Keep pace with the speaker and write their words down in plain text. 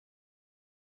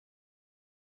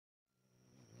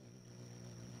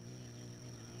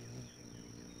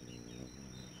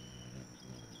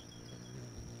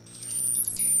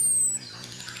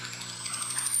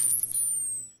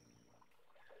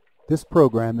This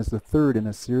program is the third in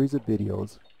a series of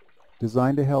videos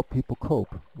designed to help people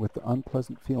cope with the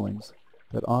unpleasant feelings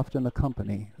that often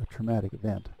accompany a traumatic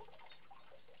event.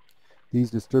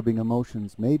 These disturbing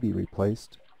emotions may be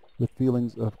replaced with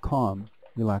feelings of calm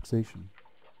relaxation.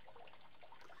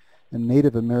 In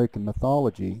Native American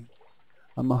mythology,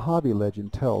 a Mojave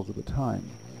legend tells of a time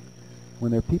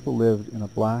when their people lived in a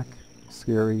black,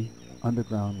 scary,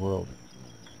 underground world.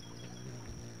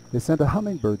 They sent a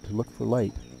hummingbird to look for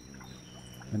light,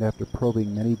 and after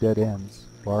probing many dead ends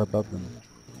far above them,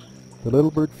 the little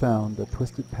bird found a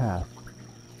twisted path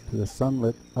to the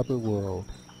sunlit upper world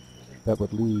that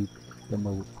would lead the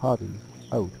Mojave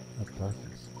out of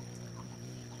darkness.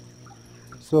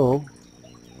 So,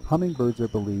 hummingbirds are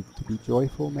believed to be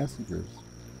joyful messengers,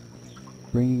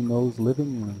 bringing those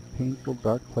living in painful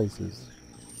dark places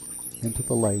into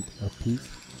the light of peace,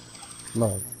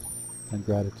 love, and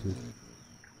gratitude.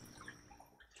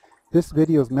 This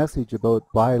video's message about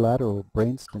bilateral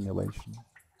brain stimulation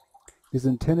is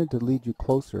intended to lead you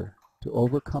closer to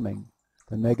overcoming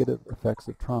the negative effects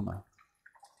of trauma,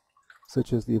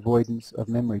 such as the avoidance of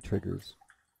memory triggers,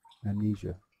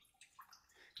 amnesia,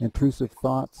 intrusive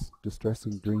thoughts,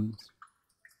 distressing dreams,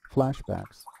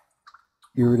 flashbacks,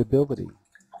 irritability,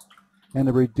 and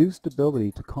a reduced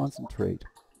ability to concentrate,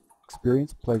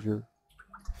 experience pleasure,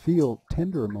 feel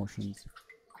tender emotions,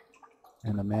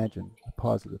 and imagine a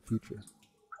positive future.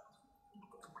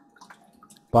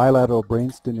 Bilateral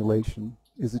brain stimulation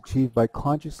is achieved by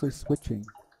consciously switching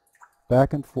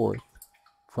back and forth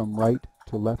from right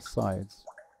to left sides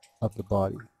of the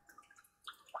body.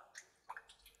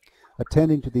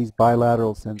 Attending to these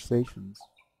bilateral sensations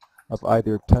of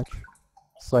either touch,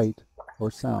 sight,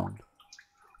 or sound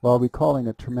while recalling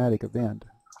a traumatic event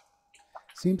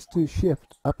seems to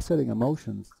shift upsetting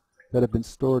emotions that have been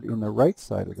stored in the right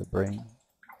side of the brain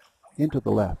into the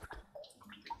left,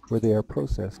 where they are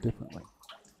processed differently.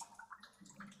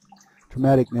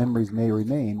 Traumatic memories may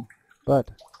remain,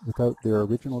 but without their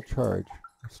original charge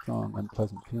of strong,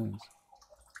 unpleasant feelings.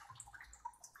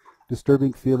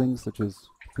 Disturbing feelings such as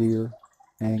fear,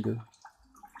 anger,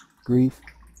 grief,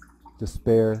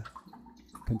 despair,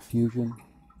 confusion,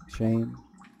 shame,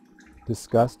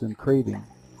 disgust, and craving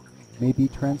may be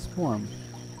transformed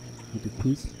into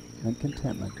peace and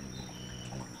contentment,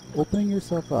 opening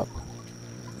yourself up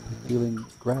to feeling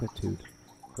gratitude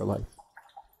for life.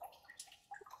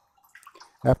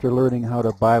 After learning how to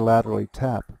bilaterally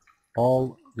tap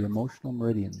all the emotional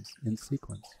meridians in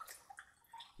sequence,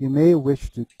 you may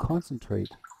wish to concentrate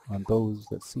on those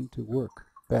that seem to work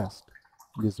best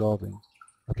in dissolving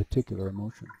a particular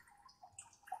emotion.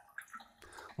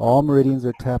 All meridians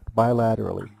are tapped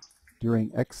bilaterally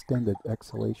during extended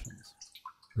exhalations,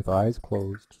 with eyes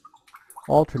closed,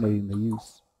 alternating the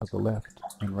use of the left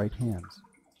and right hands.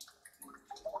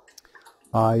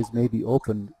 Eyes may be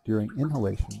opened during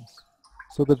inhalations,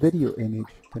 so the video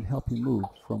image can help you move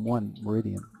from one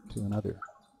meridian to another.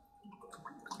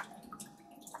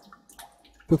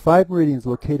 The 5 meridians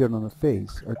located on the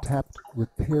face are tapped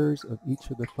with pairs of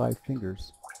each of the 5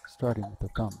 fingers, starting with the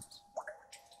thumbs.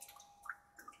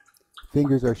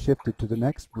 Fingers are shifted to the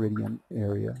next meridian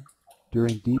area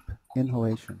during deep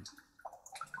inhalation.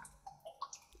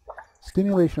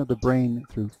 Stimulation of the brain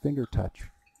through finger touch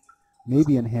may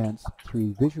be enhanced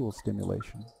through visual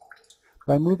stimulation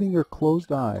by moving your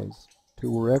closed eyes to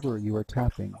wherever you are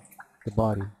tapping the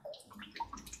body.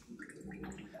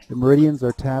 The meridians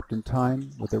are tapped in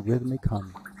time with a rhythmic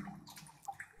hum,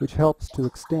 which helps to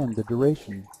extend the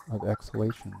duration of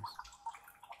exhalations.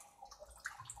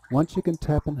 Once you can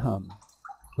tap and hum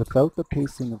without the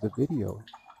pacing of the video,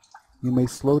 you may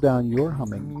slow down your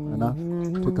humming enough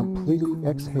to completely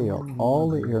exhale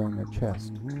all the air in your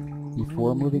chest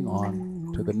before moving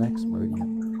on to the next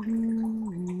meridian.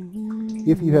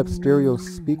 If you have stereo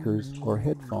speakers or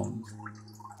headphones,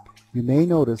 you may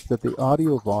notice that the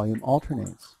audio volume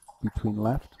alternates between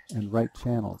left and right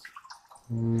channels,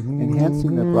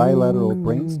 enhancing the bilateral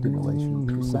brain stimulation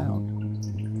through sound.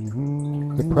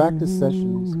 The practice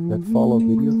sessions that follow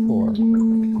video 4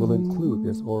 will include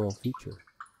this oral feature.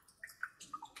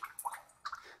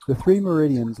 The 3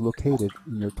 meridians located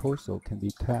in your torso can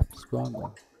be tapped strongly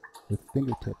with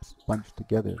fingertips bunched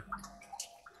together.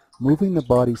 Moving the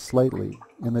body slightly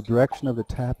in the direction of the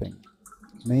tapping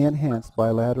may enhance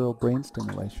bilateral brain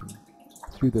stimulation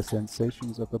through the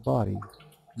sensations of the body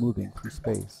moving through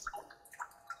space.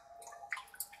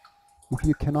 If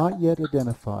you cannot yet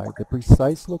identify the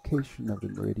precise location of the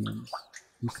meridians,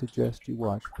 we suggest you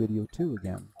watch video 2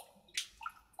 again,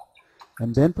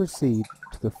 and then proceed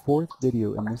to the 4th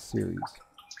video in this series.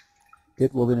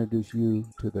 It will introduce you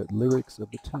to the lyrics of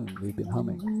the tune we've been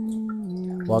humming,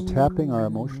 while tapping our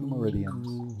emotional meridians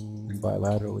and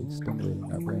bilaterally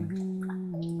stimulating our brains.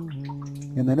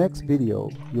 In the next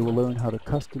video, you will learn how to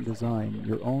custom design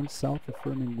your own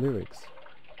self-affirming lyrics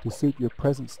to suit your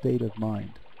present state of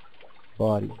mind,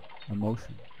 body,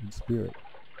 emotion, and spirit.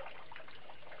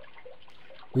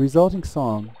 The resulting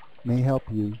song may help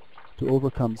you to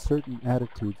overcome certain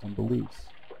attitudes and beliefs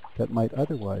that might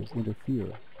otherwise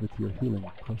interfere with your healing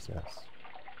process.